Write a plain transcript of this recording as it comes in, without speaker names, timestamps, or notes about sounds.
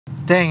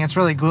Dang, it's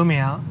really gloomy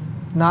out.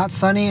 Not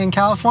sunny in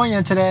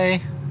California today.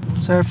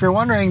 So if you're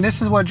wondering,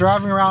 this is what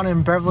driving around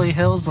in Beverly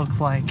Hills looks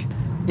like.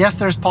 Yes,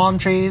 there's palm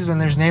trees and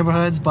there's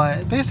neighborhoods,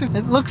 but basically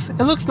it looks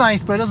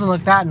nice, but it doesn't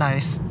look that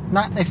nice.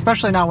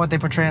 Especially not what they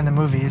portray in the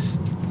movies.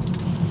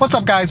 What's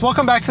up guys,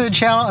 welcome back to the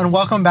channel and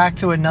welcome back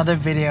to another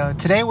video.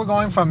 Today we're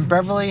going from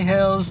Beverly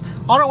Hills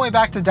on our way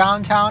back to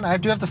downtown. I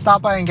do have to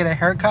stop by and get a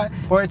haircut,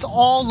 where it's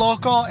all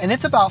local and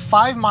it's about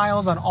 5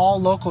 miles on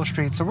all local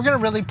streets. So we're gonna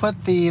really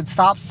put the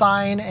stop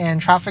sign and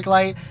traffic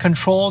light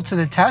control to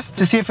the test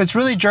to see if it's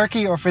really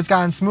jerky or if it's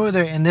gotten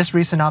smoother in this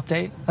recent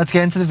update. Let's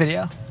get into the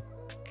video.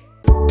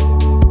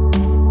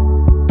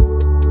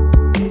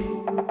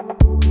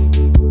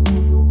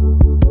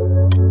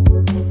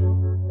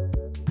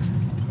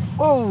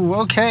 Oh,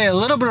 okay, a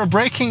little bit of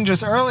braking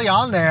just early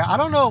on there. I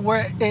don't know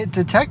where it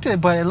detected,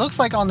 but it looks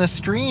like on the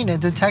screen it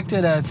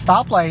detected a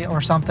stoplight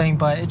or something,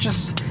 but it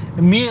just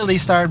immediately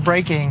started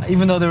braking,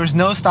 even though there was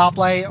no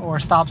stoplight or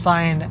stop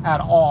sign at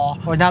all.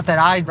 Or not that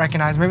I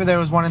recognize, maybe there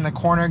was one in the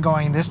corner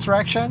going this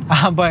direction,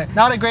 but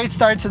not a great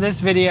start to this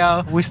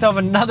video. We still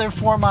have another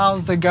 4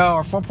 miles to go,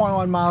 or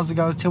 4.1 miles to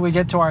go till we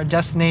get to our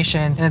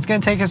destination. And it's gonna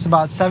take us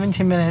about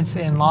 17 minutes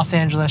in Los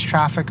Angeles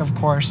traffic, of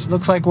course.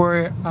 Looks like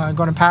we're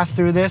gonna pass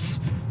through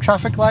this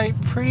traffic light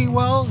pretty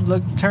well.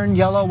 Look, turned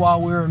yellow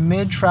while we were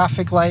mid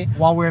traffic light,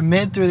 while we were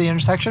mid through the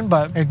intersection,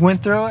 but it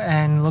went through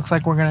and looks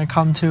like we're gonna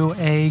come to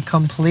a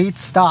complete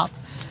stop.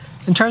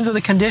 In terms of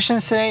the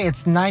conditions today,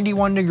 it's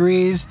 91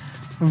 degrees,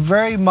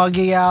 very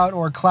muggy out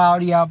or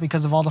cloudy out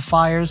because of all the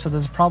fires. So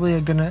there's probably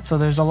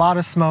there's a lot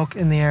of smoke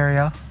in the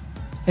area.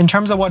 In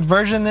terms of what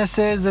version this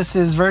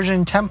is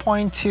version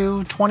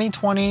 10.2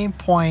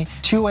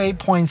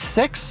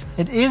 2020.28.6.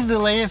 It is the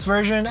latest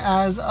version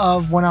as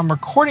of when I'm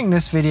recording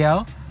this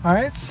video. All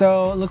right,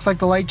 so it looks like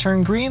the light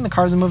turned green. The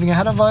cars are moving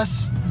ahead of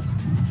us.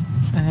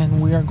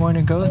 And we are going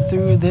to go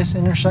through this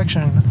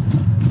intersection.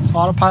 So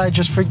autopilot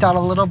just freaked out a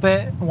little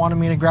bit, wanted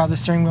me to grab the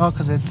steering wheel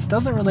because it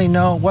doesn't really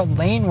know what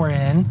lane we're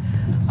in.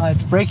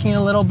 It's braking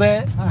a little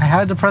bit. I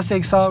had to press the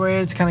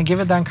accelerator to kind of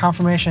give it that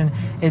confirmation.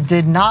 It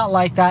did not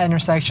like that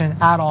intersection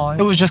at all.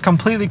 It was just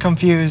completely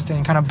confused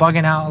and kind of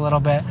bugging out a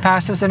little bit.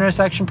 Passed this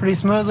intersection pretty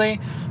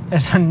smoothly.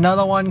 There's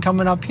another one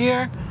coming up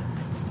here.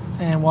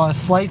 And while a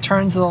slight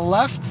turn to the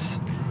left,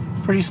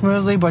 pretty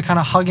smoothly, but kind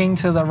of hugging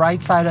to the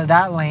right side of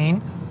that lane.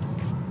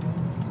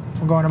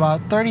 We're going about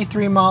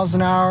 33 miles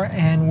an hour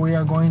and we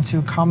are going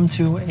to come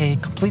to a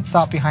complete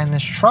stop behind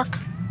this truck.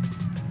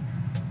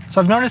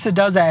 So I've noticed it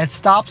does that. It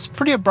stops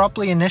pretty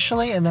abruptly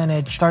initially and then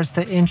it starts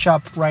to inch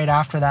up right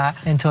after that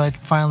until it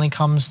finally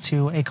comes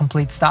to a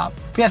complete stop.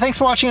 But yeah, thanks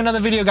for watching another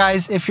video,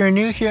 guys. If you're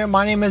new here,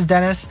 my name is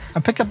Dennis. I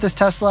picked up this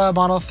Tesla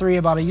Model 3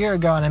 about a year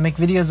ago and I make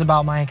videos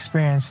about my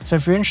experience. So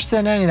if you're interested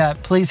in any of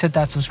that, please hit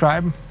that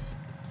subscribe.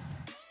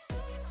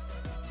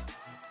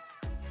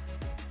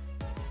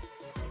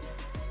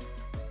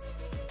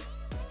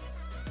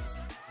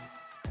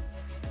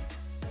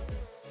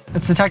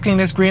 It's detecting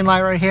this green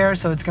light right here,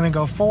 so it's gonna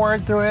go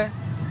forward through it.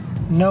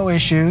 No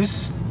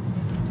issues.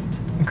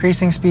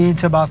 Increasing speed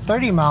to about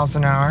 30 miles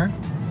an hour.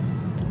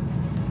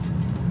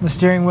 The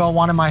steering wheel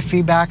wanted my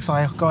feedback, so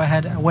I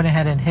went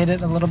ahead and hit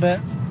it a little bit.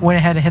 Went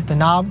ahead and hit the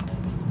knob.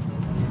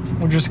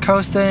 We're just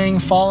coasting,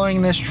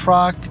 following this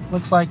truck.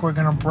 Looks like we're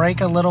gonna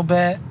brake a little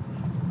bit.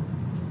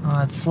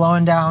 It's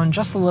slowing down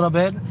just a little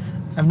bit.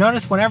 I've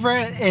noticed whenever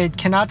it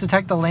cannot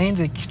detect the lanes,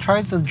 it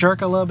tries to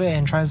jerk a little bit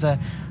and tries to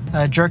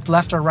jerk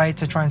left or right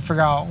to try and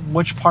figure out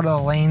which part of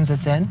the lanes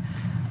it's in.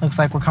 Looks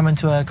like we're coming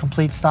to a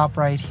complete stop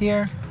right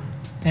here.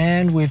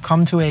 And we've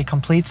come to a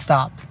complete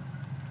stop.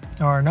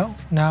 Or no,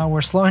 now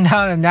we're slowing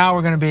down and now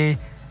we're gonna be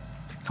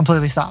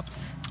completely stopped.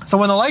 So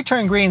when the light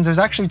turns green, there's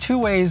actually two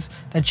ways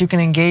that you can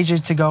engage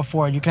it to go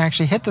forward. You can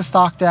actually hit the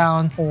stalk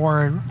down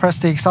or press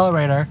the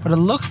accelerator, but it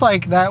looks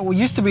like that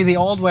used to be the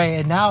old way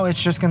and now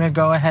it's just gonna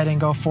go ahead and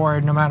go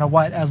forward no matter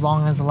what, as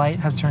long as the light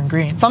has turned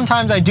green.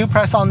 Sometimes I do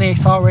press on the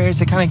accelerator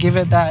to kind of give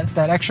it that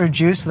extra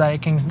juice so that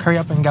it can hurry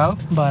up and go,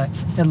 but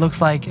it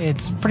looks like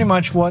it's pretty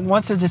much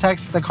once it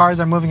detects the cars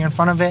are moving in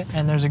front of it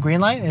and there's a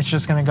green light, it's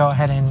just gonna go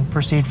ahead and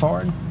proceed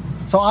forward.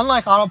 So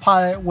unlike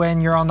autopilot,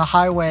 when you're on the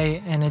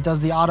highway and it does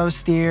the auto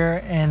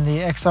steer and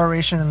the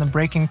acceleration and the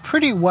braking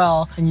pretty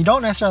well, and you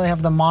don't necessarily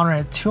have to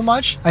monitor it too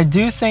much, I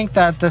do think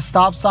that the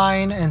stop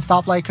sign and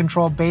stoplight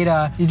control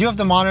beta, you do have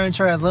to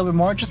monitor it a little bit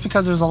more just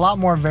because there's a lot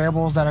more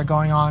variables that are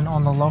going on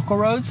the local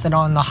roads than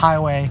on the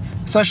highway,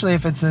 especially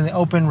if it's an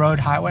open road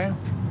highway.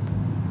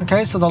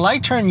 Okay, so the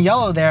light turned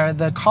yellow there.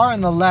 The car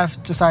on the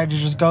left decided to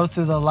just go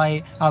through the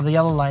light, the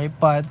yellow light,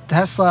 but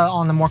Tesla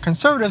on the more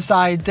conservative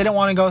side didn't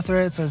want to go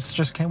through it, so it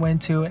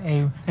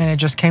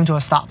just came to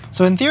a stop.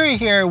 So in theory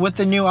here, with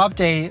the new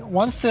update,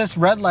 once this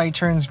red light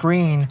turns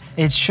green,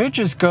 it should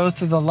just go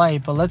through the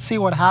light, but let's see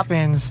what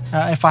happens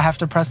if I have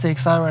to press the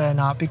accelerator or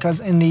not, because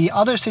in the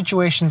other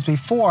situations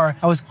before,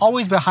 I was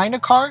always behind a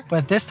car,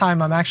 but this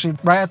time I'm actually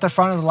right at the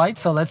front of the light,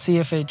 so let's see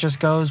if it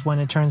just goes when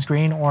it turns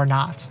green or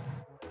not.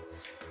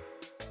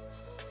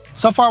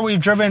 So far we've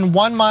driven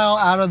 1 mile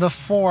out of the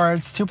 4.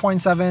 It's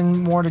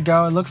 2.7 more to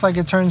go. It looks like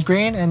it turns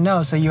green, and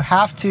no, so you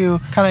have to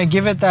kind of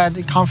give it that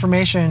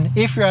confirmation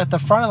if you're at the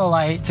front of the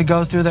light to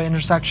go through the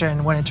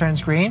intersection when it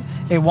turns green.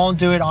 It won't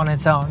do it on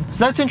its own.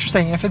 So that's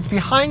interesting. If it's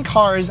behind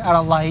cars at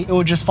a light, it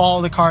will just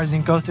follow the cars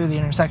and go through the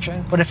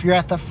intersection. But if you're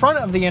at the front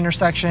of the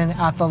intersection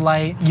at the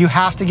light, you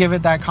have to give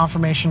it that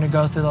confirmation to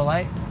go through the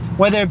light,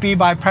 whether it be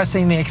by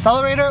pressing the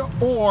accelerator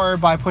or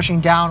by pushing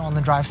down on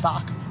the drive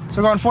stalk. So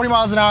we're going 40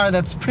 miles an hour.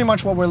 That's pretty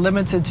much what we're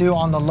limited to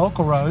on the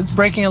local roads.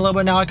 Braking a little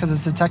bit now because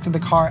it's detected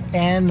the car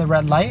and the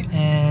red light,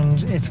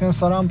 and it's gonna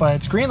slow down, but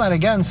it's green light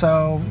again,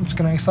 so it's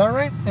gonna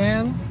accelerate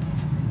and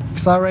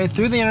accelerate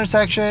through the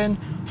intersection,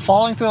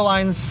 falling through the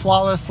lines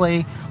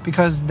flawlessly,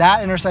 because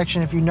that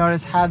intersection, if you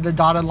notice, had the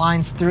dotted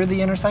lines through the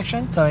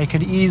intersection, so it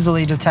could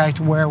easily detect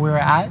where we were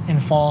at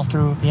and fall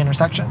through the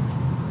intersection.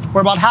 We're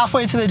about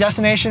halfway to the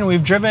destination.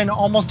 We've driven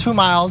almost 2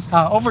 miles,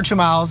 over 2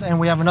 miles, and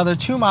we have another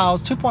 2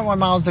 miles, 2.1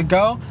 miles to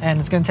go, and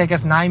it's gonna take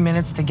us 9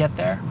 minutes to get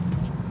there.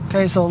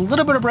 Okay, so a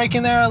little bit of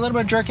braking there, a little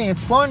bit of jerking.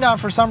 It's slowing down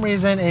for some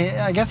reason.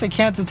 I guess it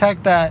can't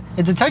detect that.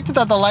 It detected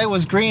that the light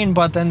was green,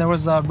 but then there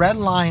was a red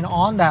line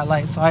on that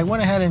light. So I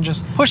went ahead and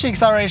just pushed the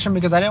acceleration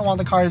because I didn't want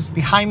the cars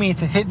behind me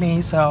to hit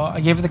me. So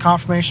I gave it the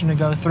confirmation to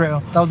go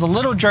through. That was a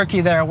little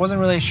jerky there. I wasn't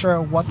really sure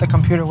what the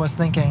computer was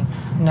thinking.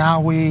 Now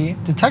we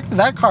detected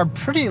that car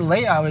pretty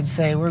late, I would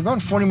say. We were going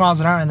 40 miles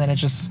an hour, and then it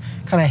just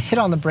kind of hit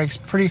on the brakes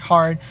pretty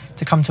hard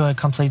to come to a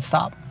complete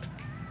stop.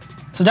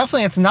 So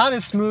definitely it's not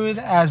as smooth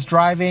as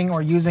driving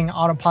or using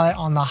autopilot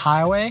on the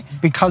highway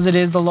because it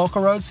is the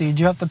local road. So you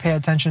do have to pay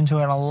attention to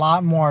it a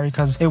lot more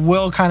because it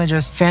will kind of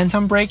just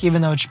phantom brake,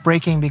 even though it's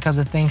braking because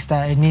it thinks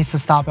that it needs to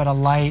stop at a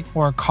light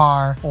or a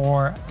car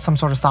or some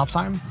sort of stop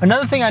sign.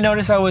 Another thing I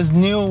noticed that was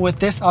new with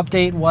this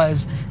update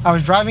was I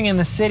was driving in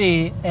the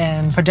city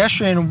and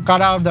pedestrian got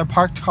out of their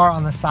parked car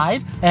on the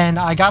side, and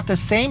I got the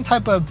same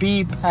type of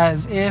beep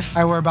as if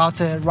I were about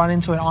to run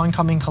into an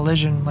oncoming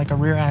collision, like a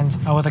rear end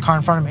with a car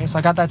in front of me. So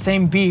I got that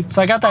same beep.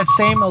 So I got that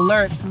same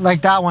alert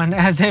like that one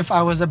as if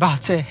I was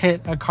about to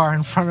hit a car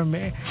in front of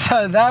me.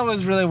 So that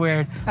was really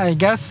weird. I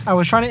guess I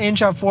was trying to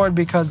inch up forward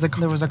because there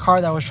was a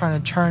car that was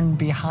trying to turn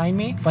behind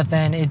me, but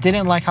then it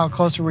didn't like how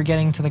close we were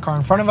getting to the car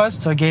in front of us.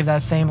 So it gave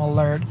that same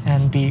alert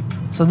and beep.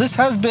 So this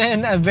has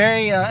been a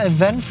very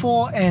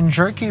eventful and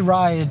jerky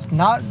ride,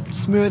 not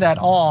smooth at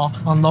all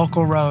on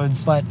local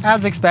roads, but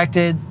as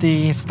expected,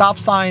 the stop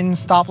sign,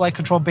 stoplight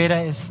control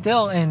beta is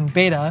still in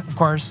beta, of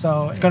course.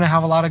 So it's going to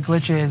have a lot of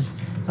glitches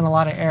and a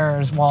lot of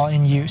errors while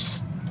in use,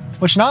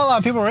 which not a lot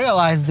of people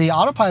realize. The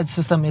autopilot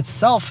system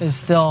itself is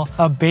still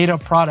a beta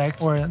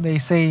product, or they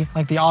say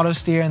like the auto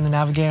steer and the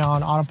navigator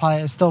on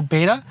autopilot is still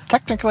beta.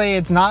 Technically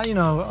it's not, you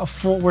know, a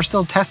full, we're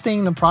still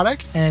testing the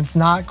product, and it's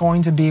not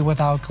going to be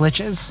without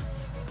glitches.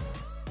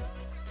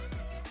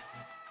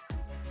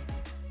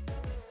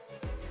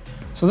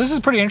 So this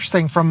is pretty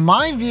interesting. From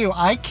my view,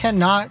 I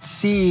cannot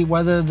see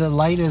whether the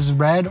light is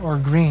red or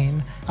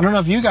green. I don't know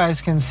if you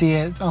guys can see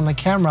it on the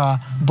camera,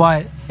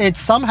 but it's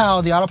somehow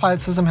the autopilot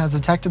system has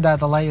detected that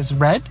the light is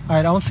red.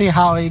 I don't see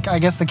how, I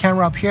guess the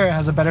camera up here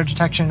has a better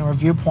detection or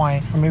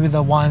viewpoint, or maybe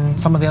the one,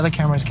 some of the other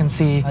cameras can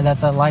see that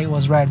the light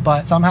was red,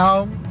 but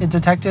somehow it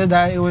detected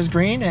that it was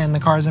green and the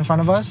car is in front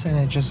of us, and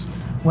it just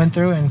went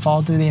through and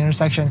followed through the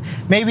intersection.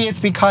 Maybe it's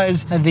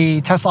because the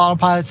Tesla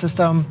autopilot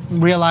system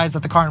realized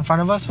that the car in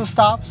front of us was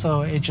stopped,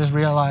 so it just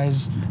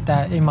realized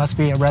that it must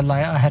be a red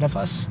light ahead of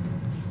us.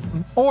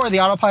 Or the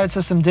autopilot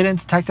system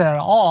didn't detect it at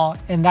all,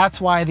 and that's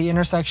why the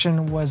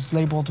intersection was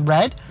labeled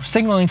red,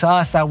 signaling to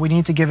us that we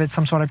need to give it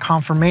some sort of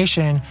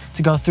confirmation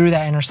to go through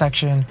that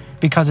intersection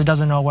because it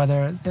doesn't know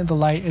whether the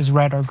light is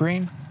red or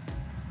green.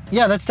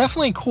 Yeah, that's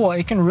definitely cool.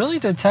 It can really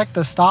detect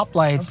the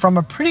stoplights from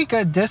a pretty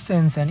good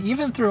distance, and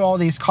even through all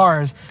these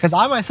cars, because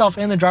I myself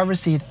in the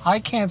driver's seat, I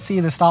can't see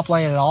the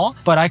stoplight at all,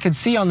 but I could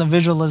see on the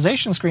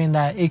visualization screen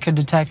that it could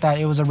detect that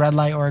it was a red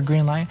light or a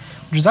green light,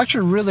 which is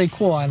actually really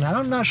cool, and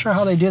I'm not sure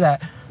how they do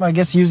that. I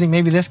guess using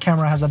maybe this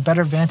camera has a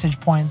better vantage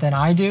point than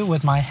I do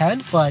with my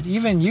head, but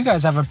even you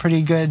guys have a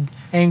pretty good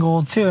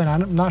angle too, and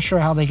I'm not sure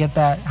how they get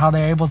that, how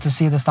they're able to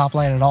see the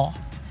stoplight at all.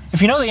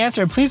 If you know the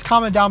answer, please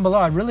comment down below.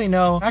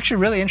 I'm actually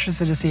really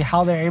interested to see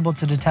how they're able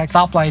to detect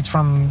stoplights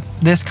from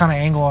this kind of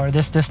angle or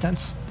this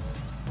distance.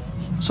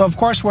 So of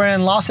course we're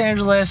in Los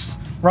Angeles,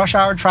 rush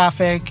hour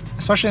traffic,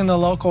 especially in the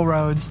local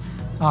roads.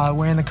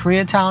 We're in the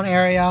Koreatown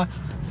area.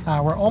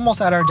 We're almost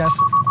at our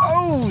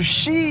Oh,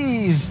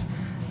 jeez.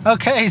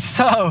 Okay,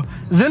 so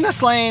it's in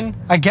this lane.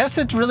 I guess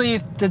it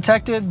really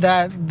detected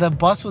that the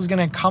bus was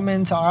gonna come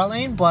into our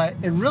lane, but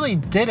it really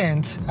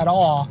didn't at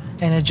all.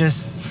 And it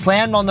just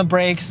slammed on the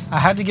brakes. I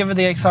had to give it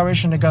the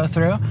acceleration to go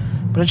through,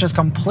 but it just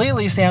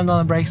completely slammed on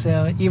the brakes,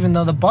 even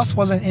though the bus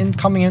wasn't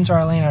coming into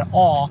our lane at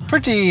all.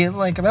 Pretty,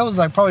 like, that was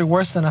like probably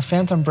worse than a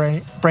phantom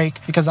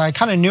brake because I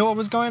kind of knew what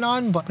was going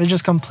on, but it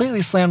just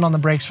completely slammed on the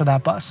brakes for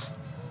that bus.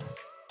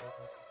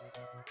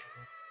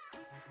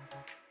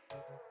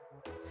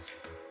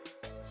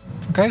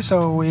 Okay,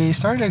 so we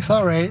started to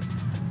accelerate,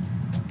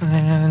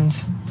 and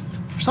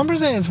for some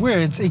reason it's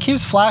weird. It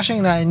keeps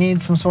flashing that it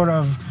needs some sort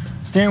of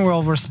steering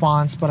wheel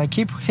response, but I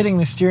keep hitting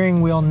the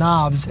steering wheel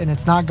knobs and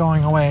it's not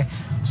going away.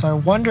 So I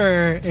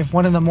wonder if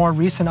one of the more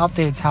recent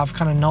updates have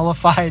kind of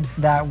nullified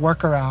that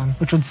workaround,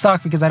 which would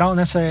suck because I don't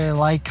necessarily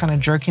like kind of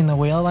jerking the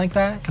wheel like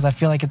that because I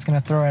feel like it's going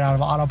to throw it out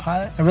of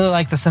autopilot. I really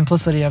like the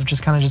simplicity of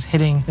just kind of just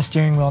hitting the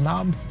steering wheel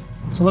knob.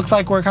 So it looks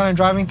like we're kind of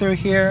driving through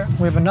here.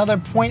 We have another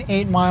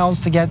 0.8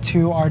 miles to get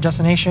to our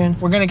destination.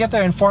 We're going to get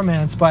there in 4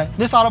 minutes, but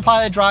this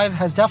autopilot drive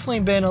has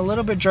definitely been a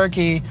little bit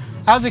jerky,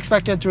 as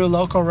expected, through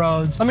local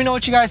roads. Let me know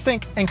what you guys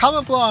think and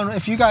comment below on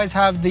if you guys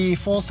have the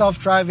full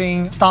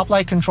self-driving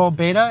stoplight control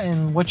beta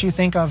and what you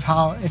think of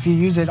how, if you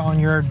use it on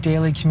your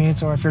daily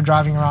commutes or if you're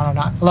driving around or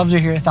not. I'd love to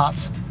hear your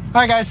thoughts.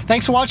 All right, guys,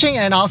 thanks for watching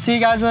and I'll see you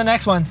guys in the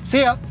next one.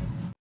 See ya.